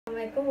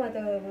Assalamualaikum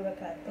warahmatullahi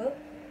wabarakatuh.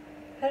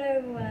 Hello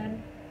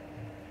everyone.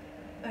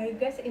 Are you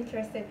guys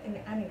interested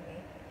in anime?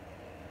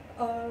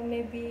 Or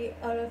maybe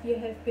all of you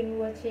have been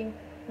watching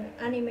an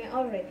anime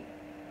already,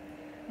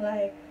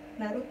 like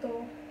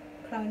Naruto,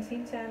 Clown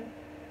Shinchan,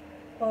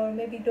 or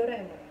maybe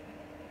Doraemon.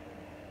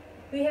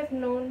 We have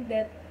known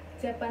that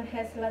Japan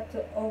has a lot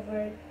to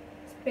offer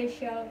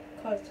special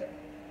culture.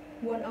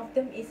 One of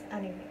them is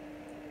anime.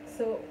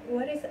 So,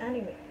 what is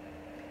anime?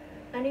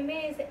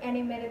 Anime is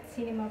animated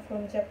cinema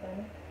from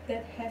Japan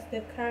that has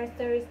the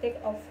characteristic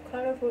of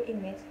colorful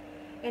image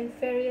and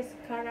various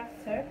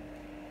characters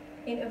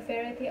in a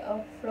variety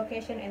of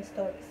location and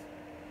stories.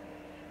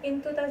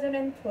 In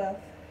 2012,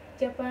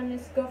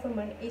 Japanese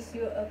government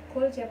issued a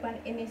Cool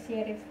Japan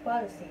Initiative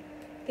policy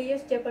to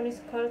use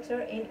Japanese culture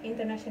in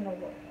international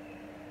work.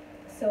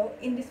 So,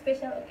 in this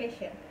special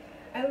occasion,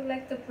 I would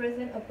like to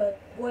present about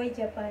why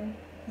Japan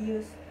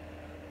use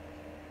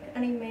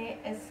anime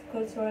as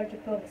cultural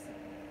diplomacy.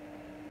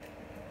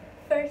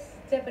 First,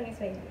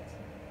 Japanese language.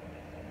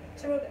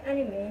 Through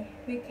anime,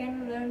 we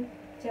can learn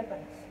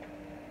Japanese.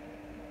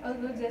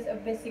 Although just a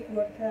basic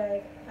word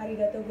like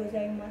arigato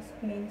gozaimasu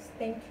means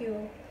thank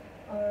you,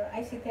 or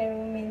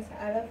aishiteru means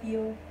I love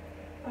you,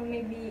 or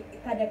maybe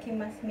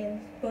itadakimasu means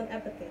bon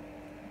appetit.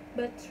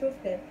 But through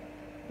that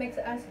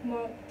makes us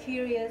more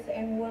curious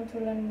and want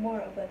to learn more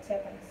about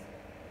Japanese.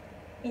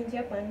 In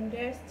Japan,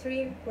 there's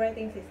 3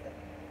 writing systems.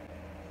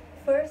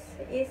 First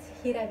is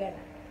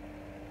hiragana.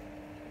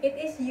 It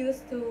is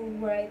used to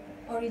write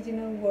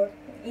original word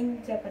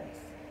in Japanese.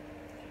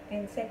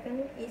 And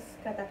second is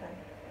katakana.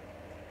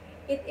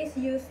 It is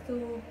used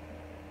to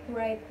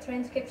write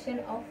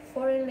transcription of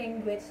foreign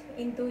language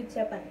into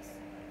Japanese.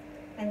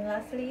 And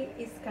lastly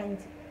is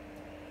kanji.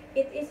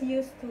 It is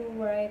used to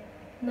write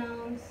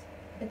nouns,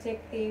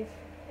 adjective,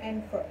 and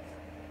verbs.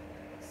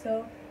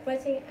 So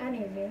watching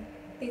anime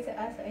teaches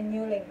us a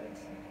new language.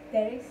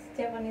 That is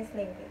Japanese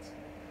language.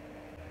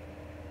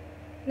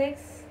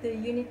 Next, the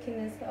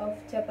uniqueness of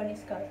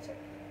Japanese culture.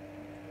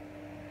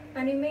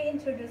 Anime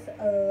introduces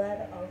a lot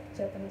of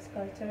Japanese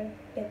culture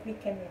that we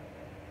can learn.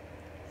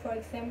 For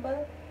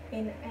example,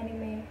 in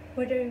anime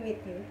Wuthering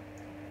with You,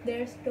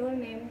 there's a doll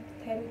named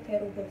Teru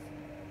Teru Bozu.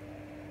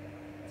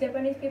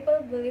 Japanese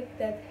people believe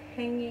that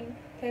hanging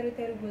Teru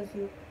Teru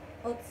Bozu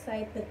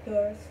outside the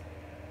doors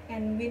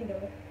and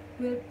window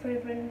will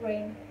prevent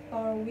rain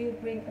or will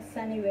bring a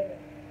sunny weather.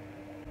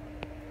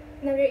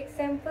 Another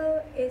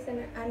example is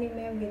an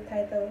anime with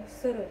title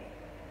Surune.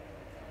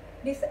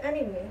 This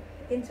anime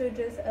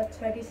introduced a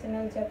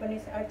traditional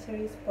Japanese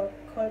archery sport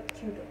called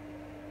judo.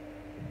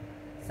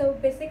 So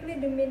basically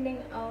the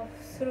meaning of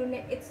surune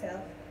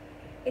itself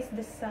is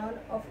the sound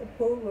of a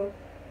bow rope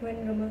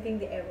when removing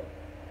the arrow.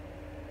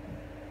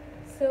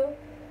 So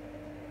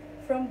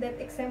from that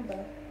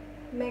example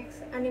makes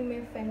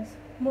anime fans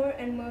more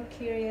and more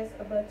curious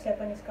about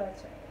Japanese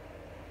culture.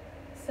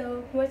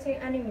 So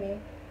watching anime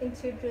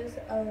introduce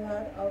a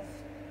lot of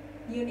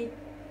unique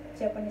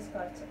Japanese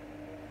culture.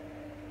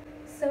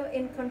 So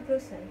in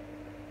conclusion,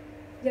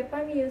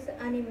 Japan use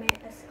anime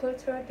as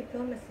cultural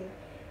diplomacy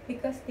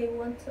because they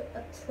want to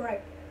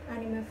attract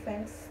anime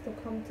fans to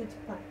come to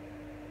Japan.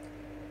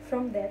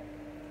 From that,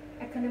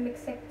 economic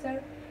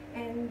sector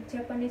and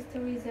Japanese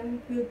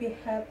tourism will be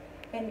helped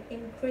and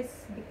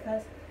increased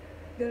because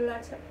the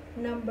large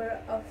number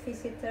of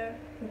visitors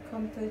will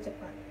come to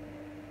Japan.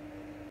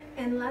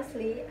 And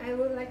lastly, I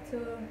would like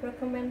to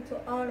recommend to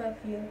all of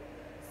you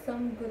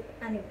some good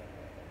anime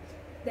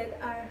that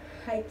are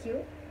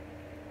Haikyuu,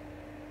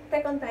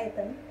 Attack on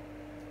Titan,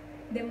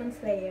 Demon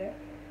Slayer,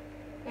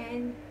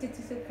 and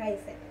Jujutsu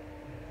Kaisen.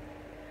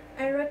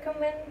 I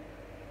recommend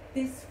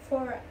these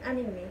 4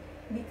 anime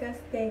because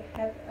they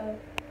have a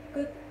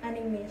good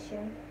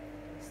animation,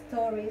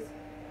 stories,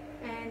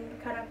 and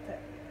character.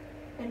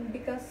 And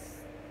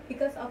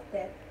because of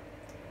that,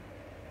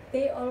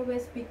 they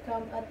always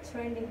become a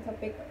trending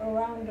topic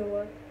around the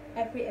world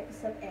every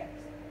episode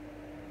airs.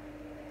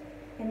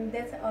 And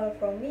that's all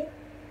from me.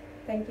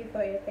 Thank you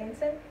for your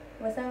attention.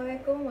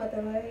 Wassalamualaikum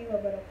warahmatullahi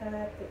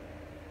wabarakatuh.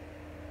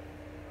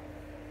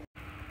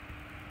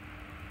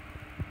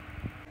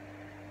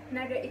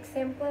 Another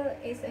example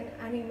is an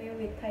anime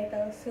with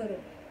title Surune.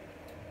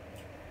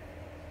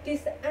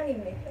 This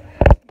anime